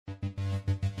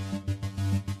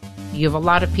You have a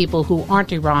lot of people who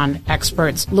aren't Iran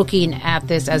experts looking at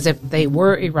this as if they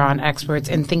were Iran experts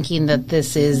and thinking that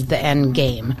this is the end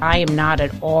game. I am not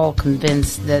at all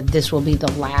convinced that this will be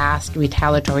the last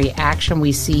retaliatory action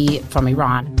we see from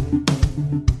Iran.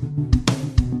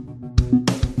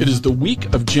 It is the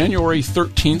week of January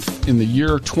 13th in the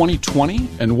year 2020,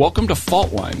 and welcome to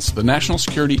Fault Lines, the National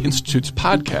Security Institute's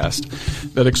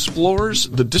podcast that explores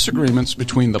the disagreements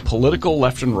between the political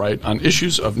left and right on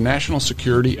issues of national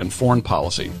security and foreign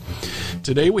policy.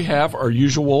 Today we have our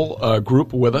usual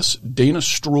group with us: Dana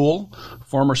Stroul,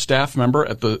 former senior staff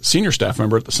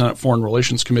member at the Senate Foreign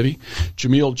Relations Committee;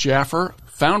 Jamil Jaffer,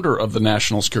 founder of the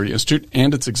National Security Institute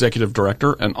and its executive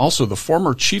director, and also the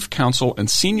former chief counsel and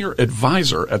senior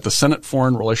advisor at the Senate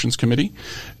Foreign Relations Committee;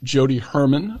 Jody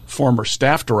Herman, former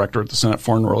staff director at the Senate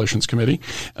Foreign Relations Committee;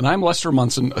 and I'm Lester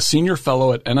Munson, a senior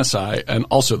fellow at NSI and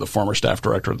also the former staff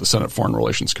director at the Senate Foreign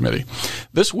Relations Committee.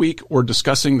 This week, we're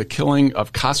discussing the killing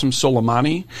of Qasem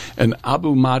Soleimani and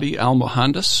Abu Mahdi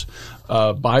al-Mohandes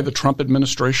by the Trump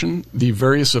administration, the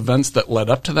various events that led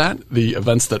up to that, the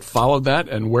events that followed that,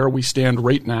 and where we stand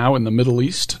right now in the Middle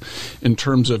East in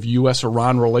terms of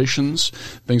U.S.-Iran relations,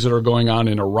 things that are going on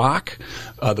in Iraq,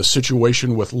 the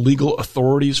situation with legal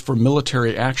authorities for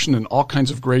military action, and all kinds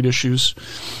of great issues.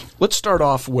 Let's start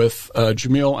off with,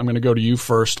 Jamil, I'm going to go to you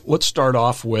first. Let's start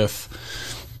off with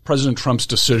President Trump's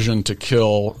decision to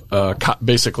kill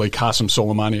basically Qasem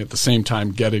Soleimani, at the same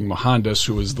time getting Mohandes,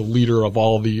 who is the leader of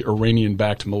all the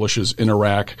Iranian-backed militias in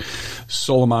Iraq.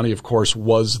 Soleimani, of course,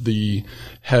 was the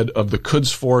head of the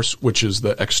Quds Force, which is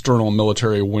the external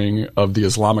military wing of the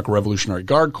Islamic Revolutionary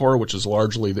Guard Corps, which is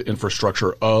largely the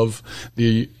infrastructure of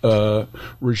the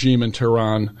regime in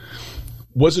Tehran.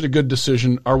 Was it a good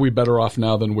decision? Are we better off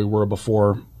now than we were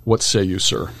before? What say you,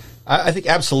 sir? I think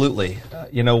absolutely.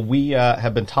 We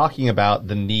have been talking about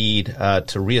the need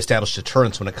to reestablish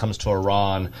deterrence when it comes to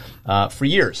Iran for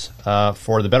years.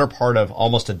 For the better part of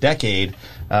almost a decade,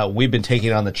 we've been taking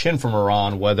it on the chin from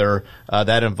Iran, whether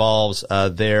that involves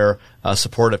their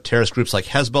support of terrorist groups like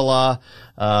Hezbollah,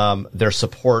 their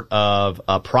support of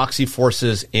proxy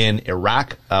forces in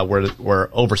Iraq, where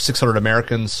over 600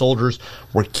 American soldiers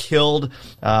were killed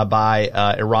by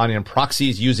Iranian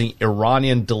proxies using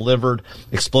Iranian-delivered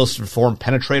explosive form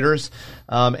penetrators.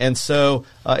 And so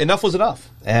enough was enough.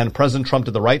 And President Trump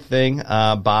did the right thing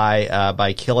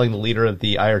by killing the leader of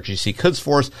the IRGC Quds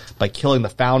Force, by killing the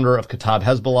founder of Kataib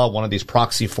Hezbollah, one of these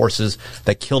proxy forces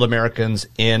that killed Americans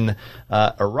in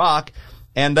Iraq.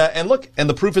 And look, and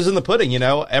the proof is in the pudding.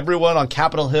 Everyone on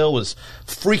Capitol Hill was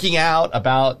freaking out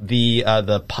about the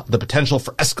potential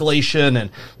for escalation,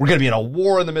 and we're going to be in a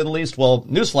war in the Middle East. Well,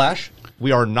 newsflash,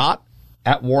 we are not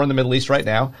at war in the Middle East right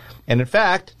now. And in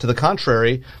fact, to the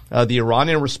contrary, the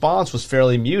Iranian response was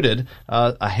fairly muted.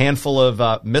 A handful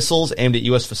of missiles aimed at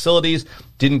U.S. facilities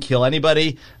didn't kill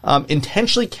anybody,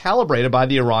 intentionally calibrated by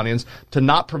the Iranians to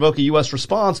not provoke a U.S.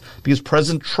 response, because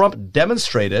President Trump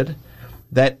demonstrated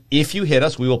that if you hit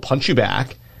us, we will punch you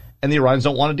back. And the Iranians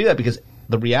don't want to do that, because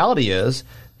the reality is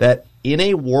that in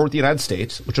a war with the United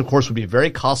States, which of course would be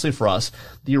very costly for us,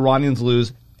 the Iranians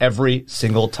lose every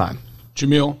single time.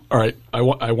 Jamil, all right,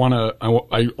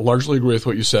 I largely agree with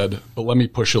what you said, but let me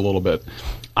push a little bit.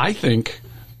 I think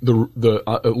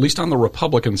at least on the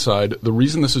Republican side, the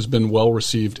reason this has been well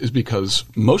received is because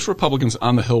most Republicans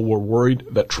on the Hill were worried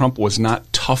that Trump was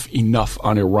not tough enough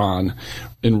on Iran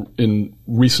in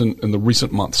the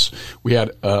recent months. We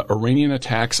had Iranian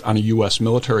attacks on a U.S.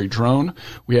 military drone.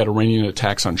 We had Iranian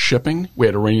attacks on shipping. We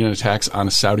had Iranian attacks on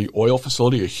a Saudi oil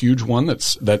facility, a huge one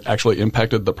that actually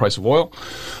impacted the price of oil.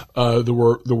 There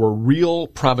were real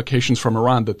provocations from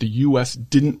Iran that the U.S.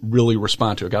 didn't really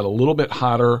respond to. It got a little bit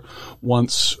hotter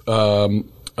once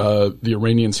the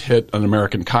Iranians hit an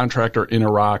American contractor in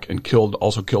Iraq and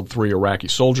also killed 3 Iraqi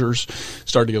soldiers.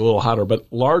 Started to get a little hotter, but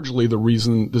largely the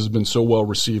reason this has been so well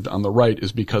received on the right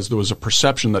is because there was a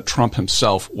perception that Trump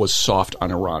himself was soft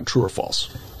on Iran. True or false?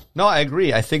 No, I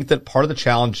agree. I think that part of the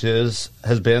challenge has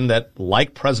been that,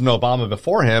 like President Obama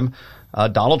before him,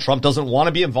 Donald Trump doesn't want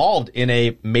to be involved in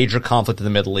a major conflict in the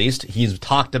Middle East. He's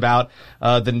talked about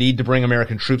the need to bring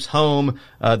American troops home,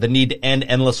 the need to end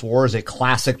endless wars, a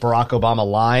classic Barack Obama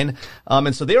line.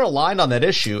 And so they are aligned on that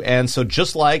issue. And so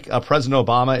just like President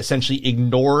Obama essentially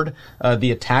ignored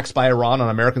the attacks by Iran on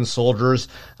American soldiers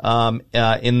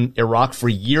in Iraq for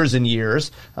years and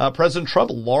years, President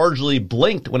Trump largely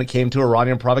blinked when it came to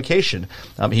Iranian provocation.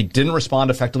 He didn't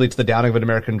respond effectively to the downing of an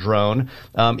American drone.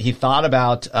 He thought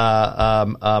about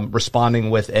responding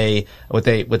with a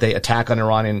attack on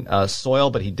Iranian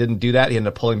soil, but he didn't do that. He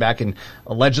ended up pulling back and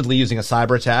allegedly using a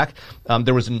cyber attack.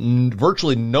 There was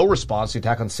virtually no response to the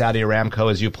attack on Saudi Aramco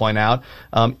Aramco, as you point out,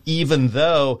 even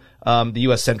though the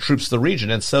U.S. sent troops to the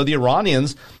region. And so the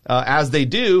Iranians, as they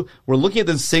do, were looking at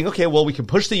this saying, okay, well, we can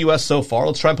push the U.S. so far.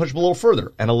 Let's try and push them a little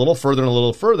further and a little further and a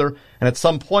little further. And at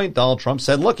some point, Donald Trump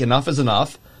said, look, enough is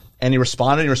enough. And he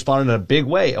responded in a big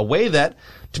way, a way that,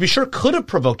 to be sure, could have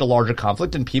provoked a larger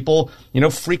conflict, and people,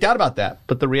 freaked out about that.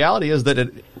 But the reality is that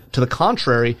to the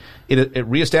contrary, it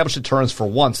reestablished deterrence for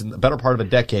once in the better part of a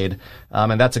decade,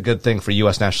 and that's a good thing for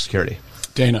U.S. national security.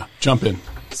 Dana, jump in.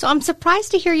 So I'm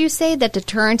surprised to hear you say that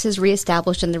deterrence is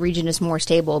reestablished and the region is more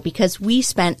stable, because we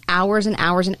spent hours and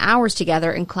hours and hours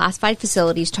together in classified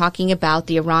facilities talking about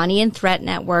the Iranian threat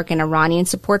network and Iranian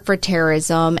support for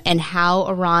terrorism and how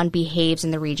Iran behaves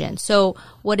in the region. So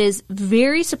what is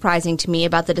very surprising to me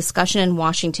about the discussion in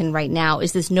Washington right now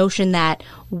is this notion that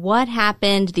what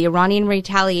happened, the Iranian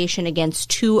retaliation against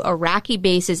 2 Iraqi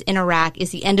bases in Iraq,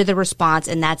 is the end of the response,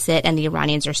 and that's it, and the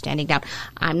Iranians are standing down.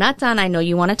 I'm not done. I know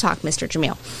you want to talk, Mr.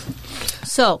 Jamil.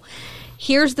 So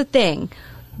here's the thing.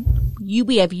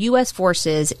 We have U.S.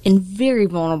 forces in very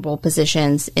vulnerable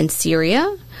positions in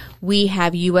Syria. We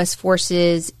have U.S.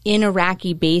 forces in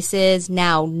Iraqi bases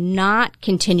now not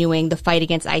continuing the fight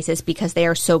against ISIS because they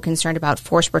are so concerned about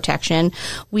force protection.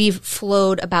 We've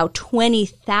flowed about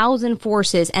 20,000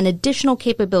 forces and additional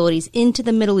capabilities into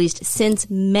the Middle East since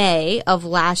May of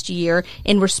last year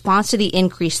in response to the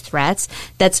increased threats.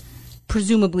 That's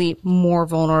presumably more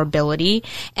vulnerability.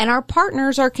 And our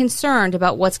partners are concerned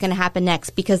about what's going to happen next,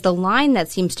 because the line that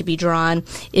seems to be drawn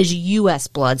is U.S.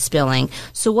 blood spilling.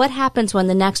 So what happens when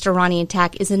the next Iranian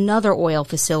attack is another oil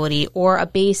facility or a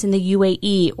base in the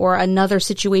UAE or another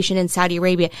situation in Saudi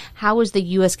Arabia? How is the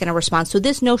U.S. going to respond? So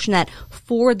this notion that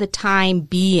for the time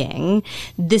being,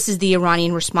 this is the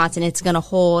Iranian response and it's going to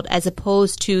hold, as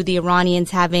opposed to the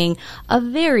Iranians having a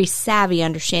very savvy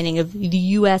understanding of the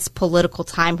U.S. political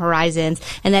time horizon,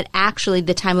 and that actually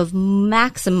the time of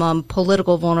maximum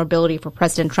political vulnerability for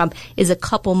President Trump is a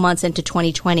couple months into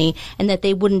 2020, and that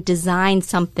they wouldn't design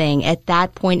something at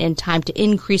that point in time to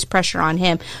increase pressure on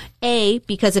him, A,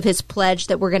 because of his pledge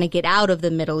that we're going to get out of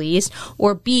the Middle East,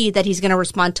 or B, that he's going to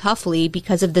respond toughly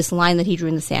because of this line that he drew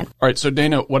in the sand. All right, so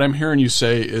Dana, what I'm hearing you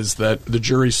say is that the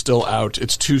jury's still out.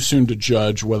 It's too soon to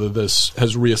judge whether this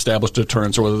has reestablished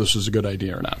deterrence or whether this is a good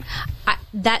idea or not.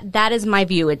 That is my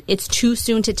view. It's too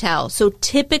soon to tell. So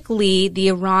typically the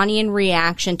Iranian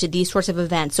reaction to these sorts of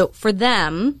events, so for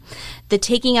them, the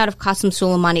taking out of Qasem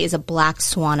Soleimani is a black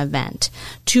swan event.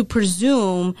 To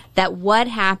presume that what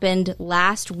happened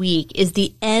last week is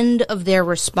the end of their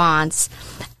response,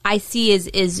 I see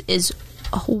is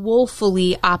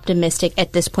woefully optimistic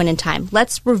at this point in time.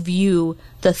 Let's review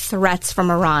the threats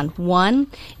from Iran. 1,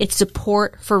 its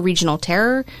support for regional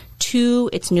terror. 2,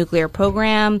 its nuclear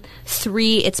program.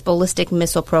 3, its ballistic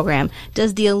missile program.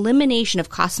 Does the elimination of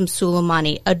Qasem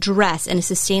Soleimani address in a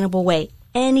sustainable way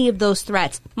any of those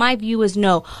threats? My view is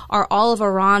no. Are all of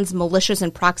Iran's militias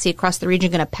and proxy across the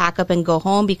region going to pack up and go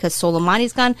home because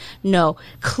Soleimani's gone? No.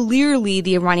 Clearly,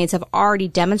 the Iranians have already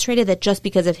demonstrated that just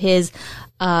because of his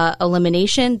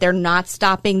elimination, they're not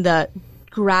stopping the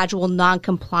gradual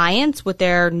non-compliance with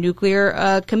their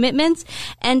nuclear commitments.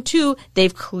 And 2,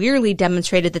 they've clearly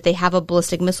demonstrated that they have a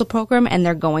ballistic missile program and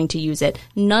they're going to use it.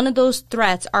 None of those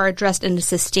threats are addressed in a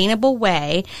sustainable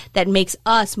way that makes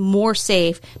us more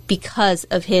safe because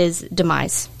of his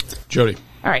demise. Jody.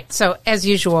 All right. So, as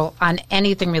usual, on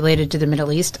anything related to the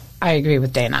Middle East, I agree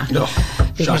with Dana. No.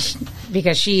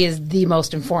 Because she is the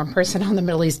most informed person on the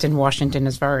Middle East in Washington,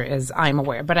 as far as I'm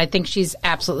aware. But I think she's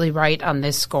absolutely right on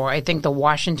this score. I think the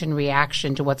Washington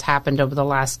reaction to what's happened over the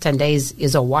last 10 days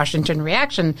is a Washington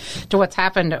reaction to what's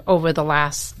happened over the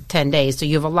last 10 days. So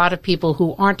you have a lot of people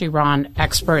who aren't Iran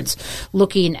experts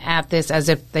looking at this as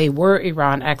if they were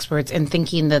Iran experts and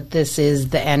thinking that this is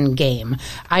the end game.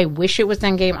 I wish it was the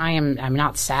end game. I'm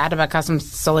not sad about Qasem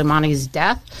Soleimani's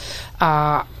death.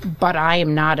 But I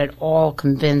am not at all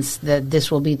convinced that this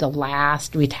will be the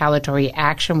last retaliatory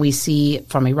action we see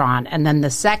from Iran. And then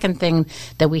the second thing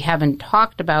that we haven't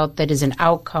talked about that is an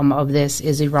outcome of this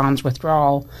is Iran's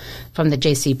withdrawal from the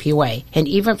JCPOA. And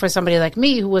even for somebody like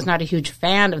me who was not a huge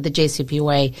fan of the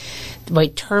JCPOA, the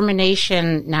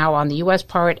termination now on the U.S.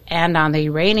 part and on the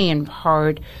Iranian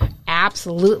part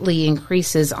absolutely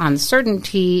increases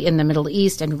uncertainty in the Middle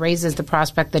East and raises the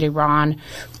prospect that Iran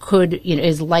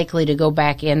is likely to to go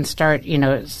back in, start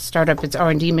up its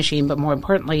R&D machine, but more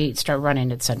importantly, start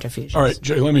running its centrifuges. All right,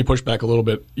 Jay, let me push back a little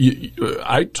bit.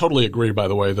 I totally agree, by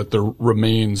the way, that there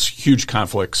remains huge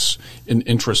conflicts in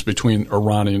interest between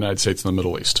Iran and the United States and the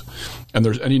Middle East. And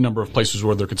there's any number of places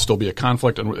where there could still be a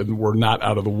conflict, and we're not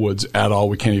out of the woods at all.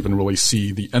 We can't even really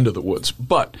see the end of the woods.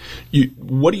 But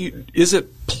is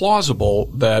it plausible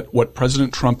that what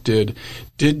President Trump did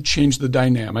change the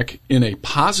dynamic in a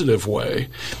positive way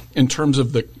in terms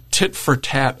of the tit for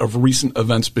tat of recent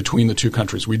events between the two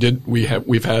countries?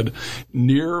 We've had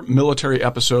near military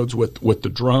episodes with the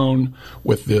drone,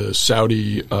 with the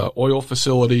Saudi oil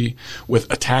facility,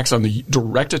 with attacks on the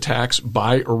direct attacks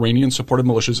by Iranian supported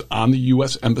militias on the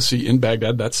U.S. embassy in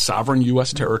Baghdad. That's sovereign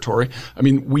U.S. territory. I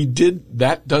mean,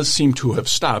 that does seem to have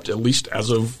stopped, at least as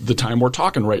of the time we're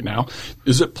talking right now.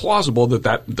 Is it plausible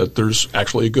that there's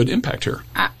actually a good impact here?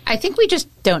 I think we just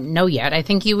don't know yet. I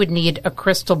think you would need a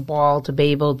crystal ball to be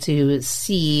able to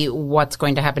see what's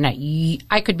going to happen.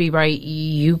 I could be right.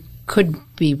 You could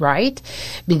be right.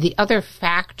 I mean, the other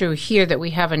factor here that we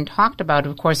haven't talked about,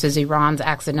 of course, is Iran's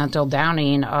accidental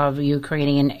downing of a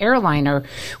Ukrainian airliner,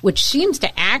 which seems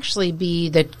to actually be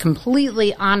the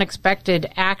completely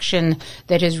unexpected action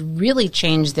that has really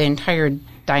changed the entire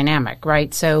dynamic,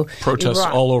 right? So protests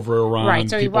all over Iran. Right.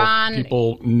 So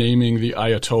people naming the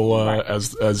Ayatollah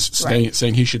as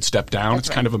saying he should step down. It's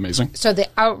kind of amazing. So the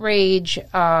outrage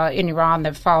in Iran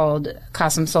that followed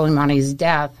Qasem Soleimani's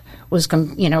death was,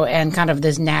 and kind of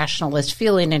this nationalist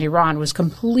feeling in Iran was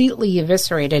completely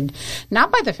eviscerated,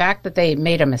 not by the fact that they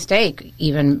made a mistake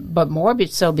even, but more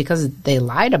so because they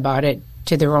lied about it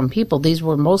to their own people. These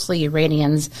were mostly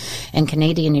Iranians and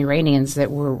Canadian Iranians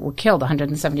that were killed,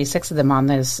 176 of them on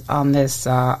this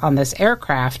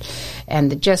aircraft,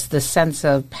 and just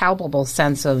the palpable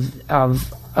sense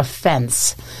of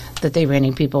offense that the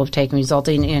Iranian people have taken,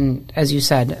 resulting in, as you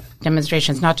said,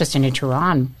 demonstrations not just in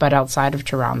Tehran but outside of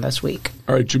Tehran this week.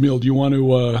 All right, Jamil, do you want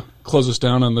to close us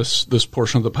down on this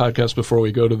portion of the podcast before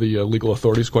we go to the legal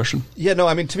authorities question? Yeah, no,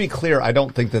 I mean, to be clear, I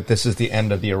don't think that this is the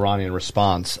end of the Iranian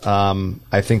response.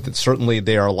 I think that certainly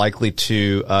they are likely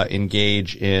to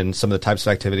engage in some of the types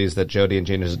of activities that Jody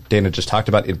and Dana just talked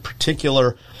about. In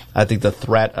particular, I think the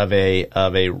threat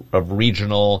of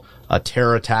regional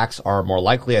terror attacks are more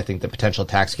likely. I think the potential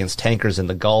attacks against tankers in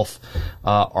the Gulf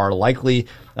are likely.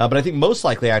 But I think most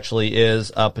likely actually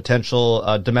is a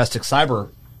potential domestic cyber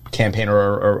campaign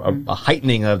or a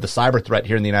heightening of the cyber threat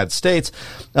here in the United States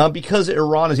because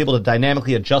Iran is able to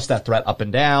dynamically adjust that threat up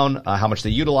and down, how much they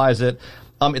utilize it.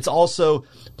 It's also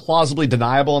plausibly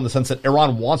deniable in the sense that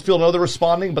Iran wants people to know they're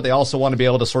responding, but they also want to be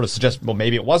able to sort of suggest, well,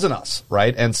 maybe it wasn't us,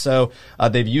 right? And so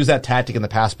they've used that tactic in the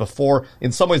past before.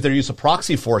 In some ways, their use of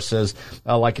proxy forces,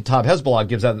 like Kataib Hezbollah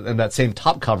gives that in that same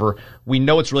top cover. We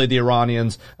know it's really the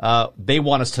Iranians. They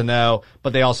want us to know,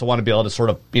 but they also want to be able to sort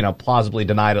of, plausibly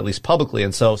deny it, at least publicly.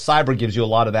 And so cyber gives you a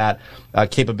lot of that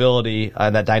capability,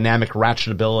 that dynamic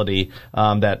ratchetability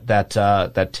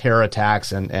that terror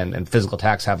attacks and physical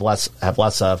attacks have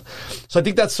less of. So I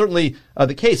think that's certainly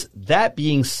the case. That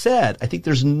being said, I think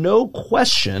there's no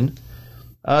question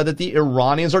that the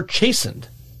Iranians are chastened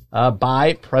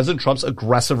by President Trump's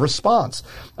aggressive response.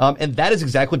 And that is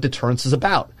exactly what deterrence is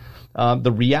about.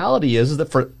 The reality is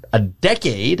that for a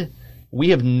decade,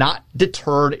 we have not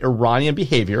deterred Iranian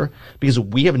behavior because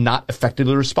we have not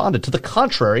effectively responded. To the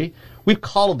contrary, we've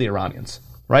coddled the Iranians,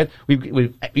 right?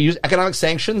 We use economic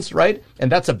sanctions, right? And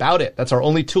that's about it. That's our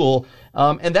only tool.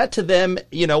 And that to them,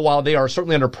 while they are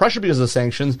certainly under pressure because of the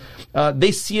sanctions,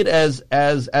 they see it as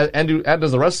does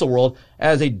the rest of the world,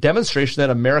 as a demonstration that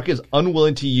America is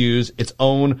unwilling to use its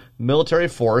own military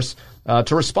force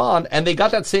to respond. And they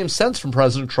got that same sense from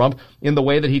President Trump in the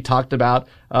way that he talked about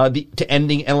to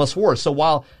ending endless wars. So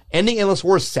while ending endless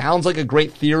wars sounds like a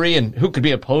great theory, and who could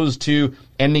be opposed to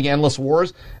ending endless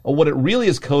wars, what it really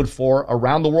is code for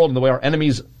around the world and the way our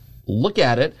enemies look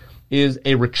at it is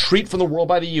a retreat from the world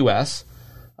by the U.S.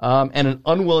 And an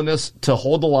unwillingness to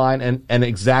hold the line and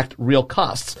exact real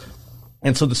costs.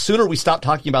 And so the sooner we stop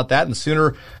talking about that, and the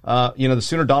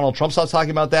sooner Donald Trump stops talking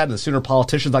about that, and the sooner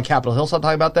politicians on Capitol Hill stop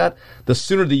talking about that, the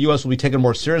sooner the U.S. will be taken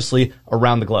more seriously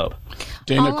around the globe.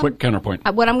 Dana, quick counterpoint.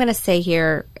 What I'm going to say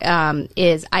here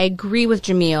is I agree with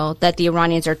Jamil that the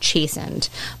Iranians are chastened,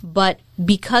 but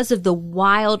because of the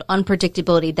wild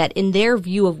unpredictability that in their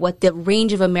view of what the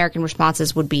range of American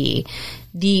responses would be,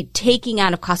 the taking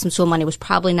out of Qasem Soleimani was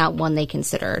probably not one they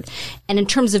considered. And in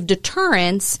terms of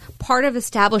deterrence, part of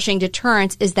establishing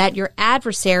deterrence is that your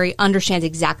adversary understands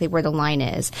exactly where the line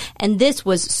is. And this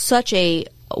was such a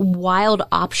wild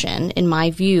option, in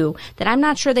my view, that I'm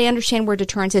not sure they understand where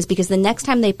deterrence is, because the next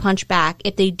time they punch back,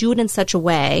 if they do it in such a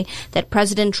way that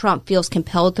President Trump feels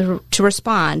compelled to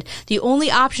respond, the only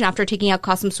option after taking out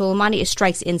Qasem Soleimani is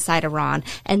strikes inside Iran.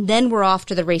 And then we're off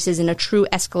to the races in a true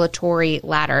escalatory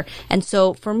ladder. And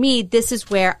so for me, this is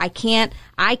where I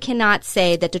cannot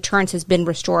say that deterrence has been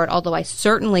restored, although I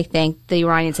certainly think the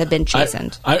Iranians have been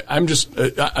chastened. I'm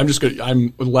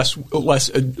less.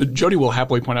 Jody will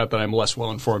happily point out that I'm less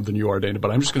well informed than you are, Dana,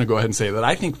 but I'm just going to go ahead and say that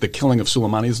I think the killing of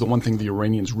Soleimani is the one thing the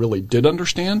Iranians really did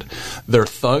understand. They're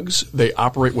thugs. They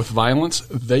operate with violence.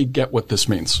 They get what this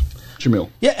means.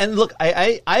 Jamil. Yeah, and look,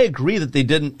 I agree that they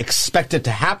didn't expect it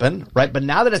to happen, right? But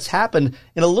now that it's happened,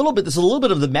 there's a little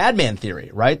bit of the madman theory,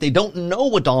 right? They don't know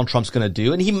what Donald Trump's going to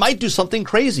do, and he might do something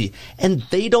crazy. And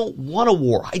they don't want a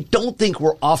war. I don't think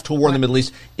we're off to a war in the Middle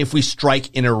East if we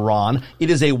strike in Iran.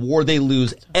 It is a war they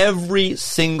lose every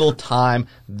single time.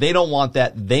 They don't want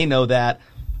that. They know that.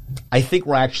 I think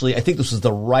this is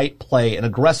the right play, an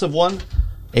aggressive one,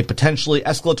 a potentially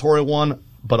escalatory one,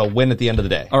 but a win at the end of the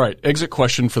day. All right, exit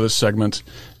question for this segment.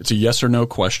 It's a yes or no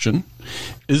question.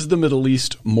 Is the Middle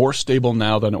East more stable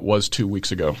now than it was 2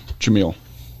 weeks ago? Jamil.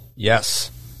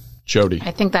 Yes. Jody. I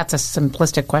think that's a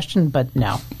simplistic question, but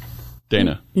no.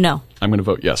 Dana. No. I'm going to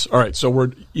vote yes. All right, so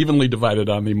we're evenly divided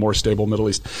on the more stable Middle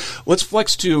East. Let's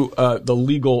flex to the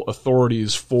legal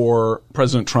authorities for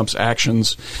President Trump's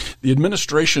actions. The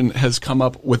administration has come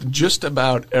up with just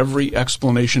about every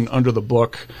explanation under the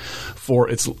book for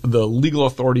the legal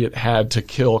authority it had to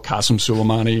kill Qasem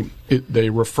Soleimani. They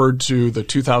referred to the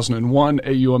 2001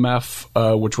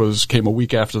 AUMF, which came a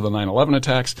week after the 9/11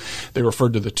 attacks. They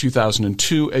referred to the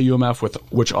 2002 AUMF,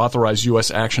 which authorized U.S.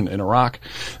 action in Iraq.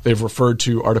 They've referred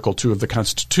to Article 2 of the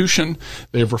Constitution.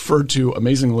 They've referred to,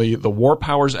 amazingly, the War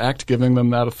Powers Act, giving them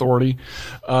that authority.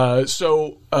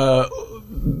 So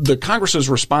the Congress has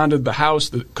responded. The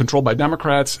House, controlled by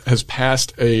Democrats, has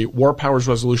passed a War Powers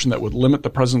resolution that would limit the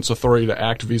president's authority to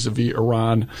act vis-a-vis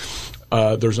Iran.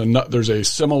 There's a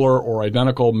similar or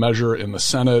identical measure in the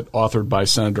Senate, authored by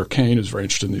Senator Kaine, who's very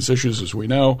interested in these issues, as we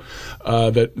know,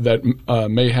 that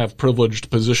may have privileged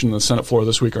position in the Senate floor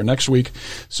this week or next week.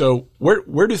 So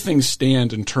where do things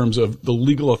stand in terms of the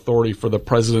legal authority for the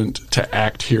president to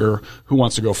act here? Who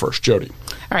wants to go first? Jody.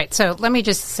 All right, so let me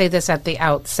just say this at the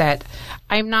outset.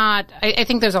 I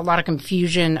think there's a lot of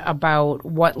confusion about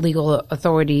what legal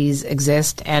authorities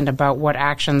exist and about what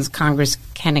actions Congress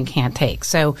can and can't take.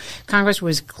 So Congress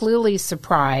was clearly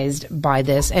surprised by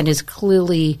this and is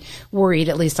clearly worried,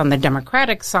 at least on the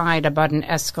Democratic side, about an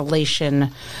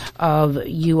escalation of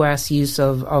U.S. use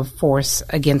of force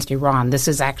against Iran. This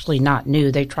is actually not new.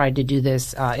 They tried to do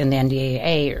this in the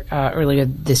NDAA earlier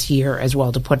this year as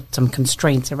well, to put some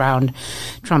constraints around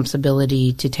Trump's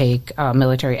ability to take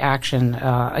military action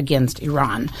against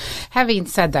Iran. Having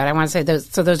said that, I want to say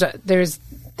there's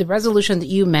the resolution that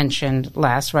you mentioned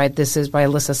last, right? This is by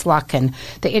Alyssa Slotkin.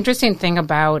 The interesting thing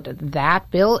about that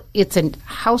bill, it's a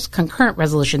House concurrent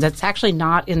resolution that's actually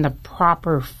not in the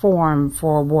proper form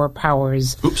for War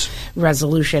Powers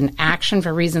resolution action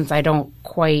for reasons I don't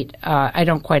quite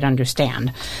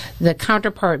understand. The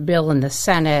counterpart bill in the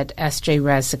Senate, SJ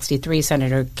Res 63,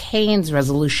 Senator Kaine's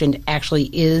resolution,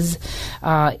 actually is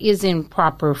in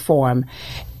proper form.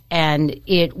 And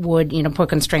it would, put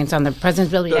constraints on the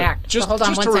president's ability to act. Hold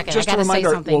on one second. I got to say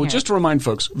something here. Just to remind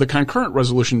folks, the concurrent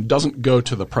resolution doesn't go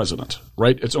to the president,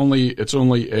 right? It's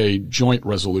only a joint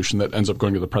resolution that ends up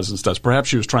going to the president's desk. Perhaps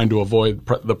she was trying to avoid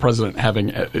the president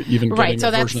having even getting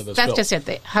a version of this bill. That's just it.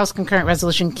 The House concurrent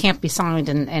resolution can't be signed,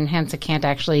 and hence it can't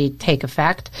actually take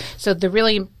effect. So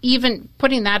even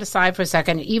putting that aside for a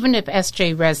second, even if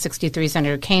SJ Res 63,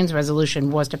 Senator Kaine's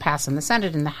resolution, was to pass in the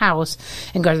Senate and the House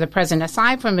and go to the president,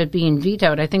 aside from it being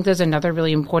vetoed, I think there's another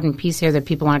really important piece here that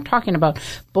people aren't talking about.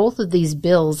 Both of these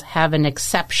bills have an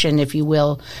exception, if you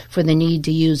will, for the need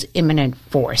to use imminent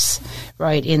force,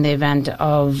 right, in the event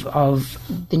of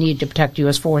the need to protect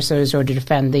U.S. forces or to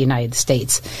defend the United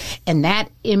States. And that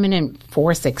imminent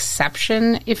force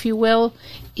exception, if you will,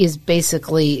 is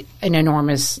basically an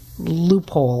enormous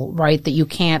loophole, right,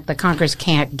 that the Congress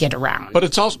can't get around. But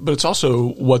it's also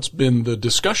what's been the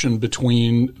discussion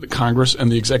between the Congress and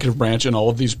the executive branch in all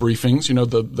of these briefings.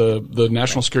 The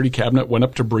National Security Cabinet went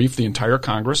up to brief the entire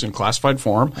Congress in classified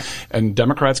form, and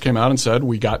Democrats came out and said,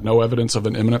 we got no evidence of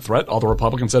an imminent threat. All the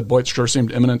Republicans said, boy, it sure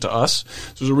seemed imminent to us.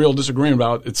 So there's a real disagreement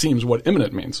about, it seems, what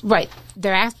imminent means. Right.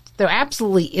 There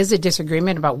absolutely is a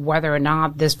disagreement about whether or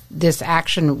not this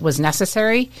action was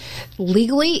necessary.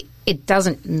 Legally, it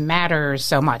doesn't matter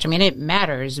so much. I mean, it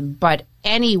matters, but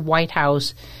any White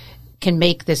House can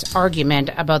make this argument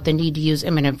about the need to use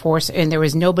imminent force, and there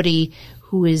was nobody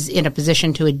who is in a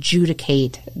position to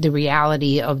adjudicate the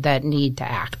reality of that need to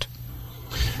act.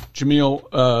 Jamil,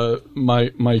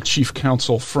 my chief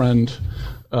counsel friend,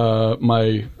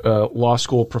 my law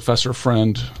school professor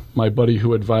friend, my buddy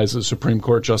who advises Supreme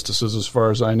Court justices, as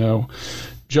far as I know,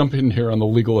 jump in here on the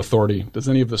legal authority. Does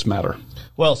any of this matter?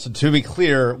 Well, so to be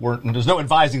clear, there's no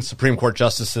advising Supreme Court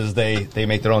justices. They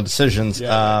make their own decisions.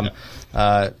 They're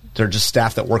just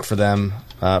staff that work for them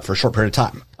for a short period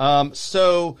of time.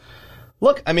 So,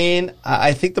 look, I mean,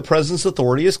 I think the president's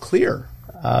authority is clear.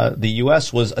 The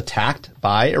U.S. was attacked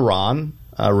by Iran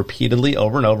repeatedly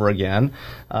over and over again,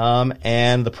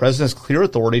 and the president has clear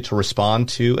authority to respond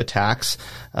to attacks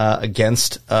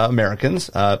against Americans.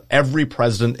 Every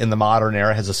president in the modern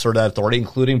era has asserted that authority,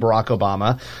 including Barack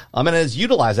Obama, and has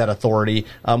utilized that authority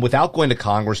without going to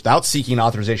Congress, without seeking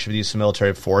authorization for the use of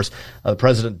military force. The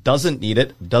president doesn't need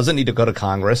it, doesn't need to go to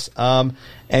Congress, and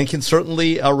can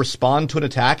certainly respond to an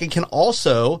attack, and can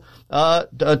also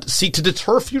seek to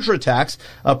deter future attacks,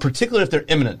 particularly if they're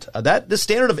imminent. This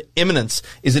standard of imminence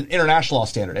is an international law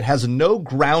standard. It has no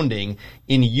grounding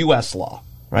in U.S. law.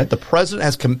 Right, the president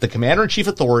has the commander-in-chief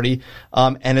authority,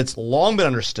 and it's long been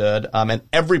understood, and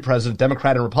every president,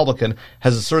 Democrat and Republican,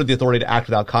 has asserted the authority to act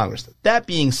without Congress. That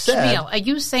being said, Jamil, are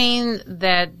you saying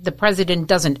that the president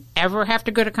doesn't ever have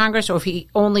to go to Congress, or if he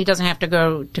only doesn't have to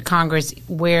go to Congress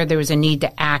where there is a need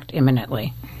to act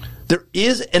imminently? There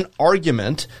is an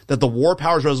argument that the War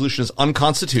Powers Resolution is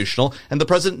unconstitutional, and the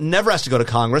president never has to go to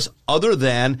Congress, other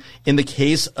than in the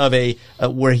case of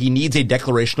where he needs a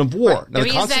declaration of war. Right. Now,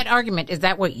 there is that argument. Is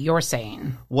that what you're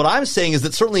saying? What I'm saying is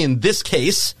that certainly in this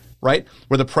case, right,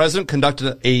 where the president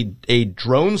conducted a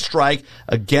drone strike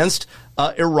against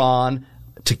Iran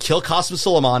to kill Qasem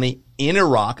Soleimani in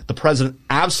Iraq, the president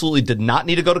absolutely did not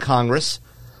need to go to Congress.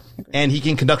 And he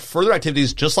can conduct further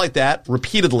activities just like that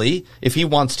repeatedly if he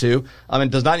wants to, and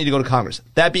does not need to go to Congress.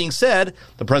 That being said,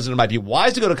 the president might be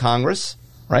wise to go to Congress,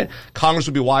 right? Congress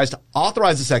would be wise to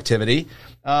authorize this activity,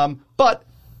 but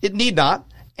it need not.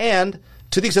 And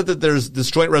to the extent that there's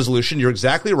this joint resolution, you're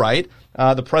exactly right.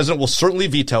 The president will certainly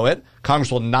veto it.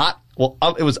 Congress will not. Well,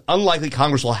 it was unlikely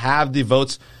Congress will have the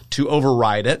votes to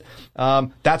override it.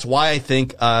 That's why I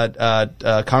think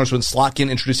Congressman Slotkin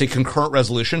introduced a concurrent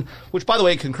resolution, which, by the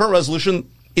way, concurrent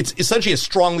resolution, it's essentially a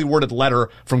strongly worded letter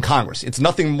from Congress. It's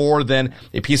nothing more than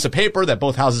a piece of paper that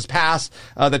both houses pass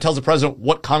that tells the president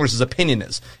what Congress's opinion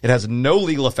is. It has no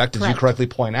legal effect, as you correctly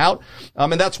point out,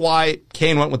 and that's why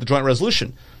Kane went with the joint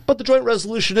resolution. But the joint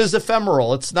resolution is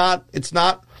ephemeral. It's not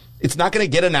going to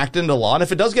get enacted into law, and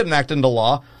if it does get enacted into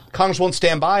law, Congress won't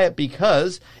stand by it,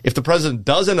 because if the president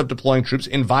does end up deploying troops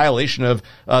in violation of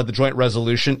the joint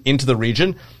resolution into the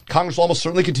region, Congress will almost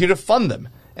certainly continue to fund them.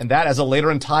 And that, as a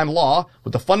later in time law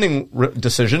with the funding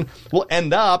decision, will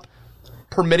end up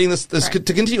permitting this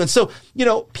to continue. And so,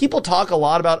 people talk a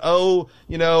lot about,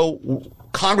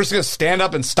 Congress is going to stand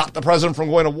up and stop the president from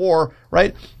going to war,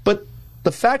 right? But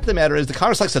the fact of the matter is that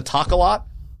Congress likes to talk a lot.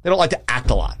 They don't like to act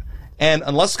a lot. And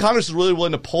unless Congress is really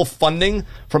willing to pull funding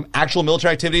from actual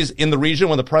military activities in the region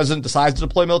when the president decides to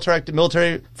deploy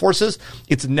military forces,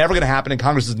 it's never going to happen, and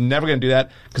Congress is never going to do that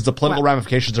because the political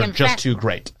ramifications are just too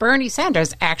great. Bernie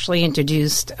Sanders actually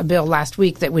introduced a bill last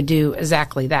week that would do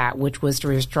exactly that, which was to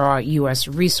withdraw U.S.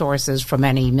 resources from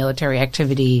any military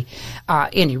activity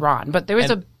in Iran. But there is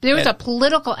a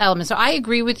political element. So I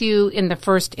agree with you in the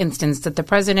first instance that the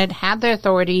president had the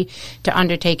authority to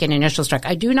undertake an initial strike.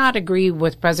 I do not agree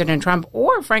with President Trump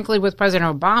or, frankly, with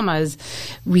President Obama's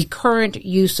recurrent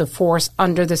use of force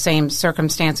under the same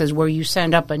circumstances, where you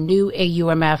send up a new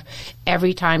AUMF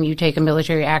every time you take a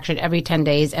military action every 10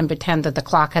 days and pretend that the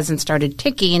clock hasn't started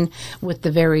ticking with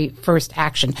the very first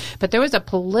action. But there was a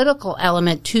political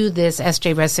element to this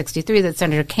SJ Res 63 that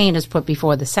Senator Kaine has put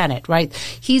before the Senate, right?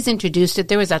 He's introduced it.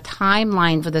 There was a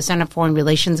timeline for the Senate Foreign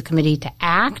Relations Committee to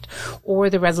act, or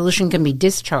the resolution can be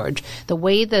discharged. The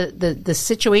way the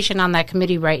situation on that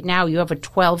committee right now, you have a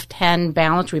 12-10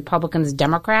 balance, Republicans,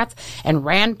 Democrats, and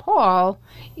Rand Paul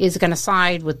is going to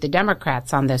side with the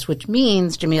Democrats on this, which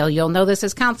means, Jamil, you'll know this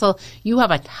as counsel, you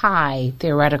have a tie,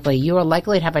 theoretically. You are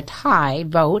likely to have a tie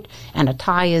vote, and a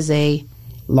tie is a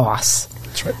loss.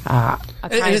 That's right.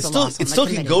 And it still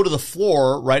can go to the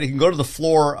floor, right? It can go to the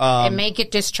floor. And make it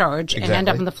discharge and end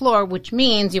up on the floor, which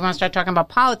means you want to start talking about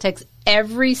politics.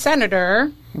 Every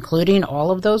senator, including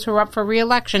all of those who are up for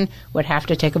re-election, would have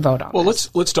to take a vote on this.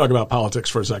 Let's talk about politics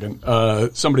for a second.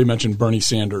 Somebody mentioned Bernie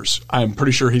Sanders. I'm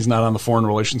pretty sure he's not on the Foreign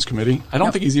Relations Committee. I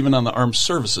don't think he's even on the Armed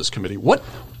Services Committee. What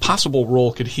possible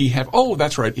role could he have? Oh,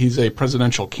 that's right. He's a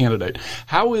presidential candidate.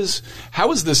 How is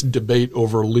this debate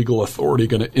over legal authority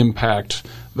going to impact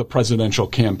the presidential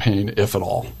campaign, if at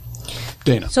all?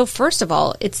 Dana. So first of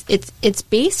all, it's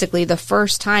basically the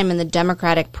first time in the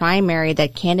Democratic primary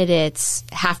that candidates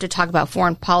have to talk about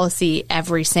foreign policy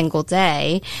every single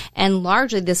day. And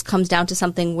largely this comes down to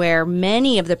something where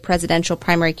many of the presidential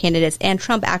primary candidates and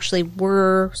Trump actually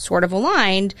were sort of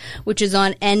aligned, which is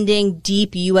on ending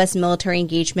deep U.S. military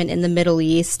engagement in the Middle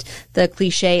East, the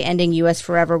cliche ending U.S.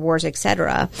 forever wars,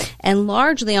 etc. And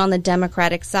largely on the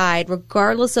Democratic side,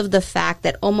 regardless of the fact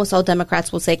that almost all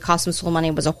Democrats will say Qasem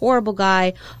Soleimani was a horrible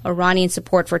guy, Iranian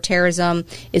support for terrorism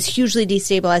is hugely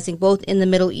destabilizing both in the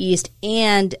Middle East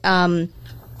and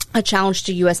a challenge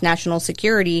to U.S. national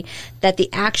security, that the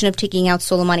action of taking out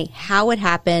Soleimani, how it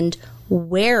happened,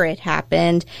 where it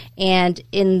happened, and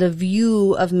in the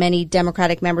view of many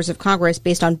Democratic members of Congress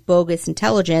based on bogus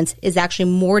intelligence, is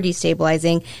actually more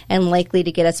destabilizing and likely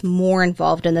to get us more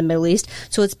involved in the Middle East.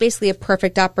 So it's basically a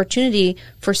perfect opportunity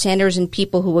for Sanders and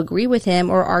people who agree with him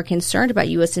or are concerned about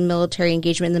U.S. and military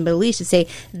engagement in the Middle East to say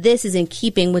this is in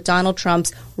keeping with Donald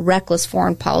Trump's reckless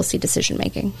foreign policy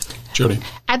decision-making. Jody.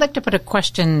 I'd like to put a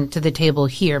question to the table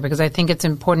here because I think it's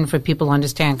important for people to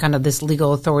understand kind of this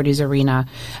legal authorities arena.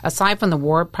 Aside from the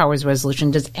War Powers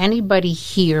Resolution, does anybody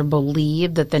here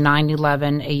believe that the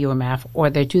 9/11 AUMF or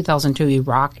the 2002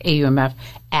 Iraq AUMF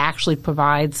actually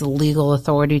provides the legal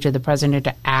authority to the president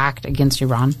to act against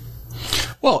Iran?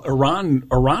 Well, Iran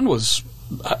was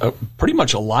pretty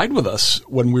much allied with us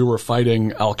when we were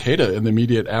fighting al-Qaeda in the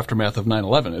immediate aftermath of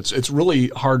 9/11. It's really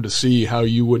hard to see how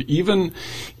you would even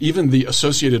the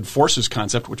associated forces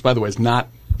concept, which by the way is not,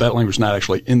 that language is not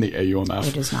actually in the AUMF.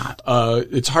 It is not.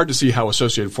 It's hard to see how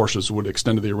associated forces would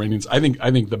extend to the Iranians. I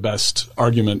think the best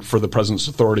argument for the president's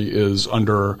authority is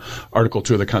under Article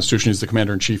 2 of the Constitution. He's the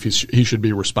commander-in-chief. He should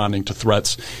be responding to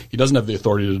threats. He doesn't have the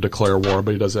authority to declare war,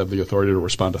 but he does have the authority to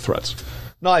respond to threats.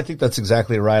 No, I think that's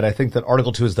exactly right. I think that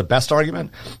Article 2 is the best argument.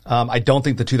 I don't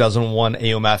think the 2001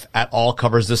 AUMF at all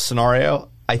covers this scenario.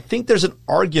 I think there's an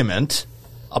argument,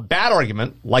 a bad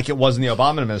argument, like it was in the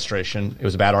Obama administration. It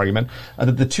was a bad argument,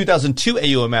 that the 2002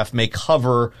 AUMF may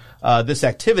cover this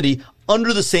activity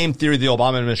under the same theory the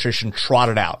Obama administration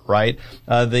trotted out, right?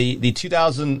 The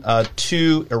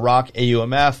 2002 Iraq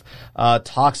AUMF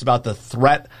talks about the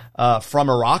threat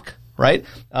from Iraq, right?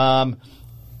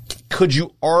 Could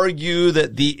you argue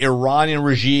that the Iranian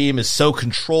regime is so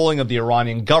controlling of the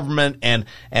Iranian government and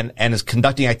is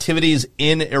conducting activities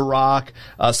in Iraq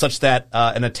such that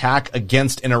an attack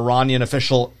against an Iranian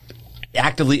official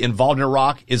actively involved in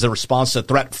Iraq is a response to a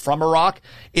threat from Iraq?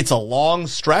 It's a long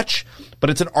stretch, but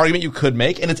it's an argument you could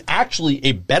make, and it's actually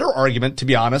a better argument, to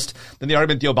be honest, than the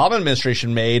argument the Obama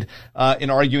administration made in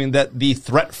arguing that the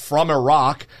threat from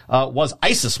Iraq was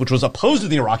ISIS, which was opposed to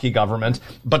the Iraqi government,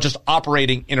 but just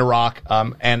operating in Iraq.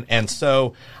 And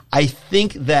so I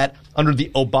think that under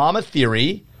the Obama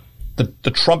theory,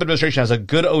 the Trump administration has a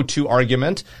good O2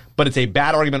 argument, but it's a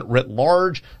bad argument writ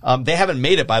large. They haven't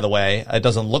made it, by the way. It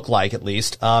doesn't look like, at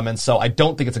least. And so I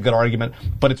don't think it's a good argument,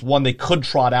 but it's one they could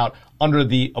trot out under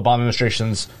the Obama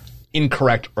administration's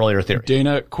incorrect earlier theory.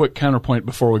 Dana, quick counterpoint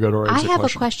before we go to our exit question. I have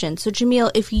a question. So, Jamil,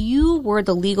 if you were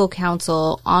the legal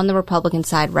counsel on the Republican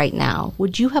side right now,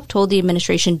 would you have told the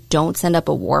administration don't send up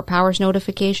a war powers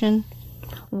notification?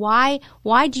 Why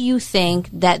do you think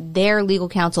that their legal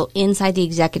counsel inside the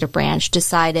executive branch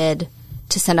decided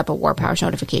to send up a war powers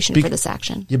notification for this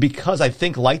action? Yeah, because I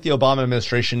think, like the Obama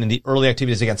administration in the early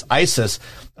activities against ISIS,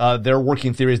 their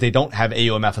working theory is they don't have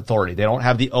AUMF authority. They don't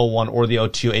have the 01 or the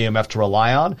 02 AUMF to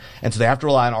rely on. And so they have to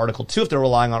rely on Article 2. If they're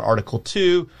relying on Article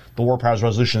 2, the war powers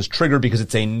resolution is triggered because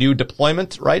it's a new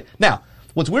deployment, right? Now,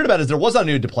 what's weird about it is there was not a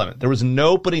new deployment. There was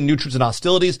no putting new troops in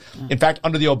hostilities. In fact,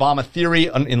 under the Obama theory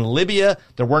in Libya,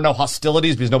 there were no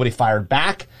hostilities because nobody fired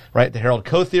back, right? The Harold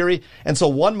Koh theory. And so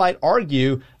one might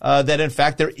argue that, in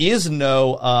fact, there is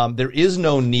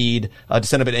no need to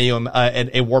send up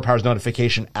a war powers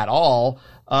notification at all.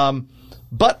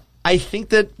 But I think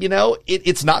that,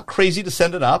 it's not crazy to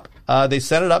send it up. They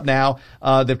sent it up now.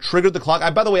 They've triggered the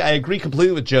clock. By the way, I agree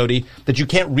completely with Jody that you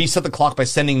can't reset the clock by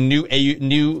sending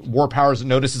new war powers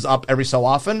notices up every so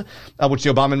often, which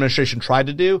the Obama administration tried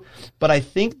to do. But I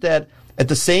think that at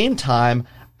the same time,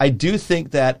 I do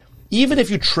think that even if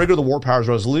you trigger the war powers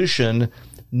resolution,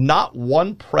 not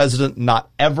one president, not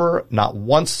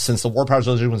once since the war powers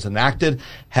resolution was enacted,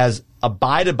 has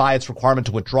abided by its requirement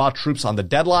to withdraw troops on the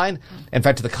deadline. In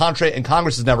fact, to the contrary, and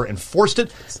Congress has never enforced it.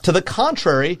 To the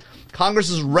contrary, Congress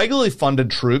has regularly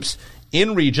funded troops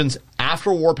in regions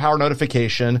after war power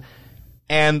notification,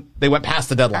 and they went past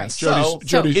the deadline.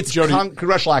 Jody, it's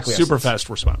congressional acquiescence. Super fast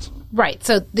response. Right.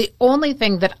 So the only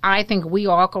thing that I think we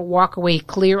all can walk away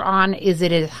clear on is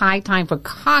it is high time for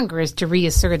Congress to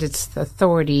reassert its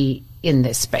authority in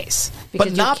this space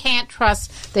because you can't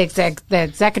trust the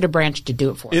executive branch to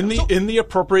do it for you. In the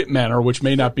appropriate manner, which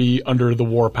may not be under the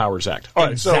War Powers Act. All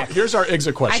right, so here's our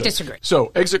exit question. I disagree.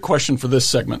 So, exit question for this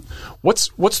segment.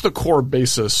 What's the core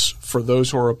basis for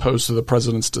those who are opposed to the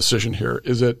president's decision here?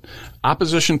 Is it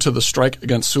opposition to the strike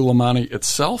against Soleimani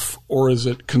itself, or is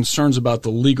it concerns about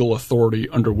the legal authority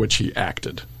under which he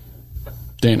acted?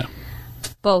 Dana.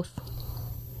 Both.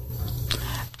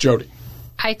 Jody.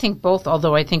 I think both,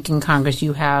 although I think in Congress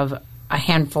you have a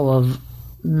handful of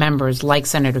members like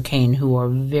Senator Kaine who are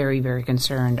very, very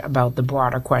concerned about the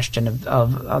broader question of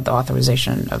the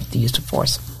authorization of the use of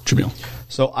force. Jamil.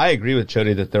 So I agree with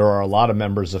Jody that there are a lot of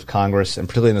members of Congress, and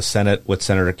particularly in the Senate with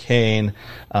Senator Kaine,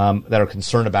 that are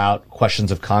concerned about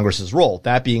questions of Congress's role.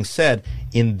 That being said,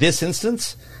 in this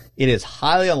instance, it is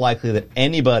highly unlikely that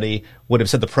anybody would have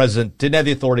said the president didn't have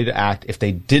the authority to act if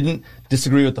they didn't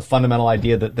disagree with the fundamental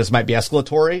idea that this might be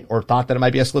escalatory or thought that it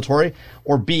might be escalatory,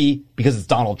 or B, because it's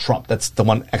Donald Trump. That's the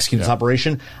one executing this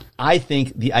operation. I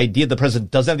think the idea that the president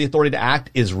doesn't have the authority to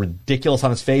act is ridiculous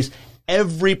on its face.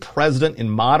 Every president in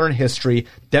modern history,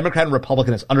 Democrat and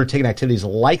Republican, has undertaken activities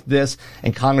like this,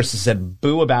 and Congress has said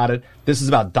boo about it. This is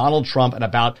about Donald Trump and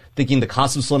about thinking the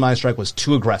Qasem Soleimani strike was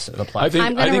too aggressive.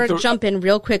 I'm going to jump in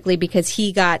real quickly because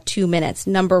he got 2 minutes.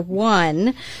 Number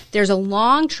one, there's a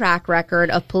long track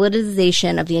record of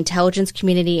politicization of the intelligence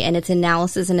community and its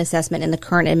analysis and assessment in the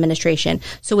current administration.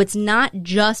 So it's not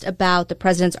just about the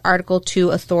president's Article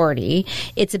 2 authority.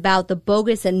 It's about the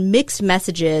bogus and mixed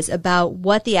messages about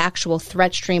what the actual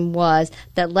threat stream was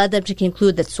that led them to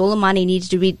conclude that Soleimani needs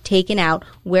to be taken out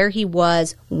where he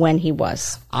was when he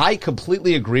was. I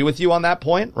completely agree with you on that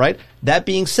point, right? That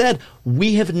being said,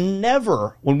 we have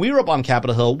never, when we were up on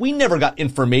Capitol Hill, we never got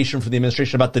information from the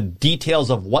administration about the details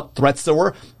of what threats there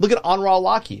were. Look at Anwar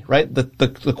al-Awlaki, right?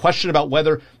 The question about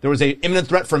whether there was an imminent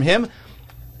threat from him.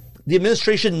 The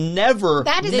administration never.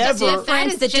 That is the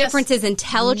difference. The difference is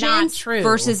intelligence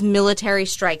versus military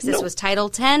strikes. This was Title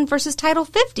 10 versus Title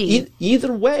 50.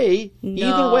 Either way,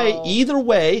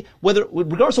 whether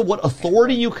regardless of what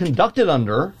authority you conducted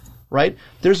under, right?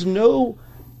 There's no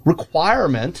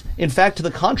requirement. In fact, to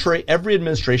the contrary, every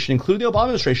administration, including the Obama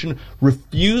administration,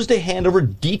 refused to hand over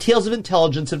details of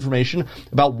intelligence information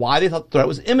about why they thought the threat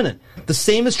was imminent. The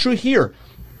same is true here.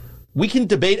 We can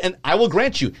debate, and I will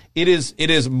grant you, it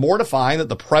is mortifying that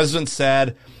the president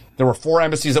said there were 4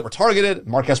 embassies that were targeted.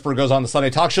 Mark Esper goes on the Sunday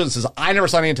talk show and says, I never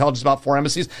saw any intelligence about 4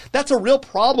 embassies. That's a real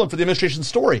problem for the administration's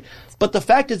story. But the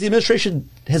fact is the administration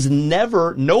has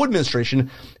never, no administration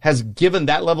has given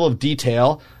that level of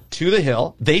detail to the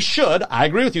Hill. They should. I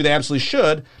agree with you. They absolutely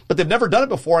should. But they've never done it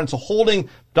before. And so holding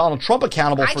Donald Trump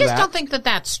accountable for that. I just don't think that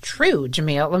that's true,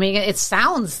 Jamil. I mean, it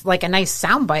sounds like a nice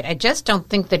soundbite. I just don't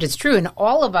think that it's true. And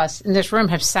all of us in this room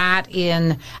have sat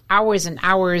in hours and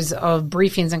hours of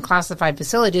briefings in classified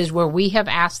facilities where we have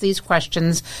asked these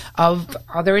questions of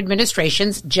other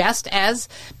administrations, just as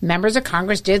members of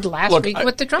Congress did last week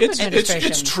with the Trump administration.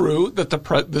 It's true that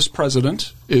this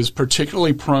president is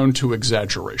particularly prone to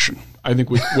exaggeration. I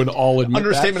think we would all admit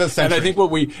understatement that. of the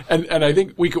century. And I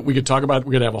think we could talk about,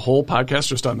 we could have a whole podcast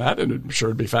just on that, and I'm sure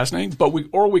it'd be fascinating. But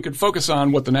we could focus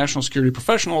on what the national security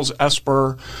professionals,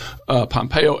 Esper,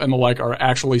 Pompeo, and the like are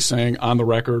actually saying on the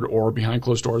record or behind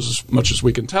closed doors, as much as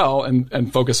we can tell,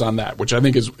 and focus on that, which I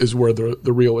think is where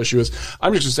the real issue is.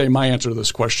 I'm just going to say my answer to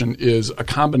this question is a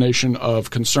combination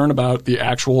of concern about the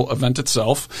actual event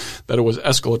itself, that it was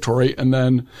escalatory, and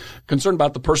then concern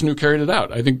about the person who carried it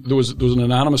out. I think there was an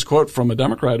anonymous quote from a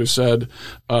Democrat who said,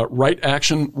 right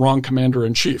action, wrong commander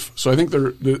in chief. So I think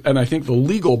the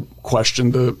legal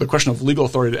question, the question of legal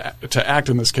authority to act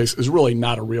in this case is really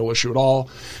not a real issue at all.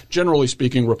 Generally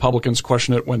speaking, Republicans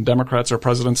question it when Democrats are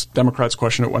presidents. Democrats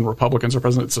question it when Republicans are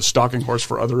presidents. It's a stalking horse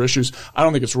for other issues. I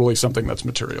don't think it's really something that's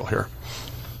material here.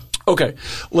 Okay,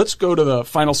 let's go to the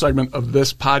final segment of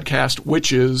this podcast,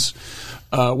 which is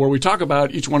where we talk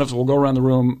about, each one of us will go around the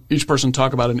room, each person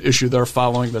talk about an issue they're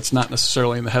following that's not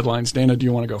necessarily in the headlines. Dana, do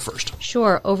you want to go first?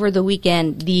 Sure. Over the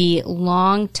weekend, the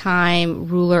longtime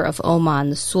ruler of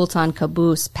Oman, the Sultan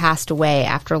Qaboos, passed away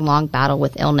after a long battle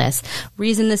with illness.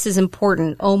 Reason this is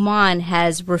important, Oman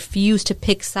has refused to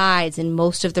pick sides in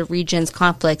most of the region's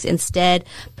conflicts, instead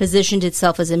positioned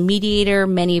itself as a mediator.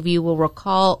 Many of you will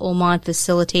recall Oman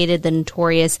facilitated the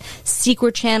notorious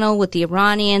secret channel with the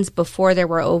Iranians before there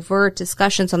were overt discussions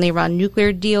on the Iran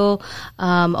nuclear deal.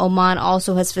 Oman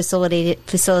also has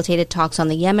facilitated talks on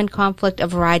the Yemen conflict, a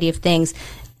variety of things.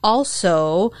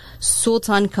 also,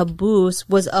 Sultan Qaboos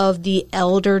was of the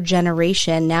elder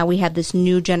generation. Now we have this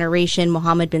new generation,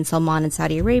 Mohammed bin Salman in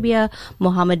Saudi Arabia,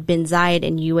 Mohammed bin Zayed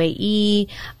in UAE,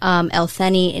 Al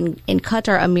Thani in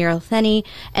Qatar, Amir Al Thani.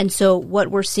 And so what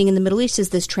we're seeing in the Middle East is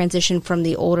this transition from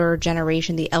the older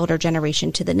generation, the elder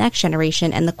generation, to the next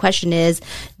generation. And the question is,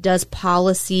 does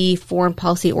foreign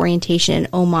policy orientation in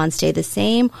Oman stay the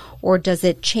same, or does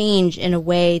it change in a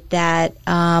way that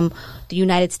the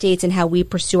United States and how we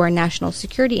pursue our national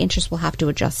security interests will have to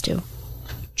adjust to?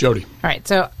 Jody. All right.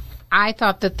 So I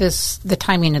thought that the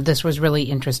timing of this was really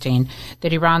interesting,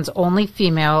 that Iran's only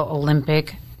female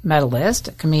Olympic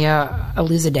medalist, Kamia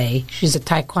Alizadeh, she's a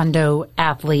taekwondo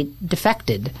athlete,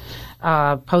 defected,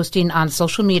 posting on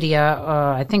social media,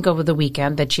 I think over the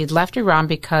weekend, that she'd left Iran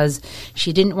because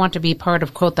she didn't want to be part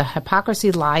of, quote, the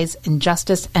hypocrisy, lies,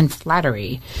 injustice, and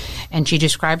flattery. And she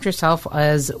described herself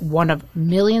as one of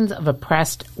millions of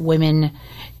oppressed women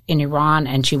in Iran,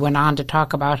 and she went on to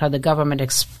talk about how the government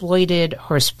exploited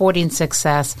her sporting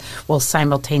success while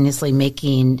simultaneously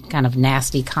making kind of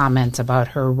nasty comments about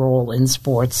her role in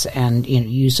sports and, you know,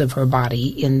 use of her body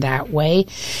in that way.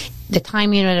 The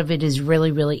timing of it is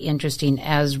really, really interesting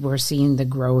as we're seeing the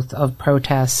growth of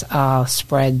protests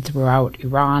spread throughout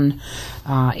Iran.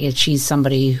 She's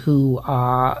somebody who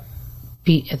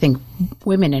I think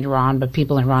women in Iran, but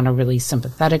people in Iran are really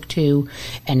sympathetic to,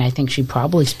 and I think she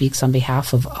probably speaks on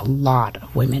behalf of a lot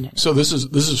of women. So this is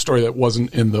a story that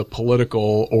wasn't in the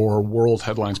political or world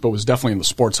headlines, but was definitely in the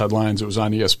sports headlines. It was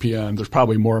on ESPN. There's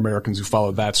probably more Americans who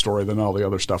followed that story than all the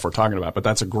other stuff we're talking about. But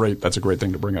that's a great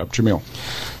thing to bring up. Jamil.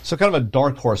 So kind of a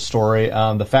dark horse story.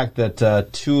 The fact that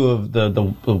two of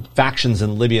the factions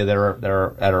in Libya that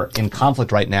are in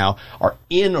conflict right now are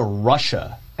in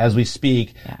Russia as we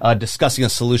speak, discussing a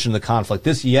solution to the conflict.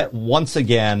 This yet once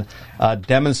again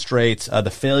demonstrates the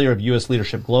failure of U.S.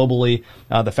 leadership globally,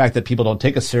 the fact that people don't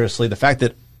take us seriously, the fact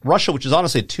that Russia, which is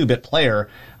honestly a two-bit player,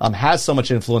 has so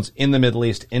much influence in the Middle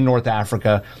East, in North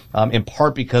Africa, in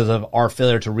part because of our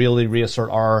failure to really reassert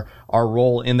our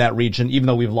role in that region, even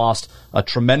though we've lost a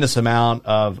tremendous amount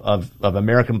of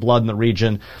American blood in the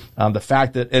region. The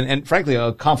fact that, and frankly,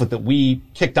 a conflict that we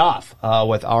kicked off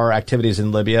with our activities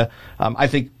in Libya, I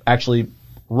think actually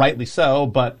rightly so,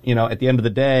 but, you know, at the end of the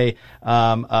day,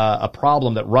 a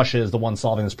problem that Russia is the one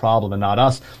solving this problem and not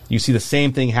us. You see the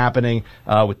same thing happening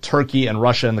with Turkey and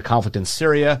Russia in the conflict in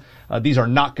Syria. These are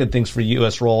not good things for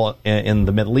U.S. role in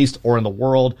the Middle East or in the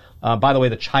world. By the way,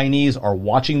 the Chinese are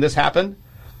watching this happen.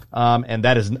 And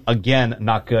that is, again,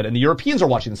 not good. And the Europeans are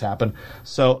watching this happen.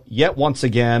 So yet once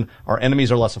again, our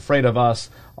enemies are less afraid of us.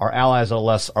 Our allies are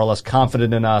less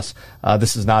confident in us.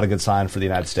 This is not a good sign for the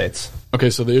United States. Okay,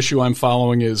 so the issue I'm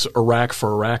following is Iraq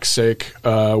for Iraq's sake,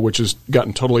 which has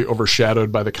gotten totally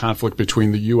overshadowed by the conflict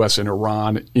between the U.S. and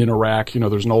Iran in Iraq. You know,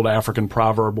 there's an old African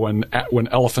proverb, when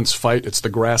elephants fight, it's the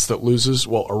grass that loses.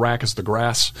 Well, Iraq is the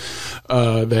grass.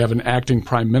 They have an acting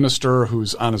prime minister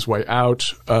who's on his way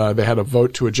out. They had a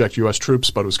vote to eject U.S. troops,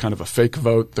 but it was kind of a fake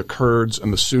vote. The Kurds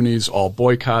and the Sunnis all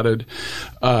boycotted.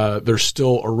 There's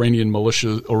still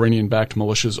Iranian-backed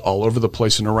militias all over the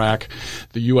place in Iraq.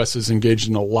 The U.S. is engaged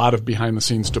in a lot of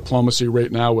behind-the-scenes diplomacy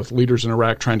right now with leaders in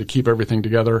Iraq trying to keep everything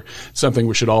together. Something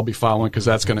we should all be following because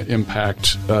that's going to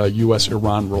impact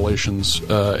U.S.-Iran relations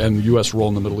and the U.S. role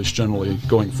in the Middle East generally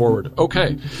going forward.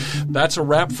 Okay, that's a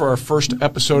wrap for our first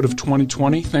episode of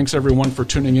 2020. Thanks, everyone, for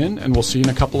tuning in, and we'll see you in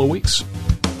a couple of weeks.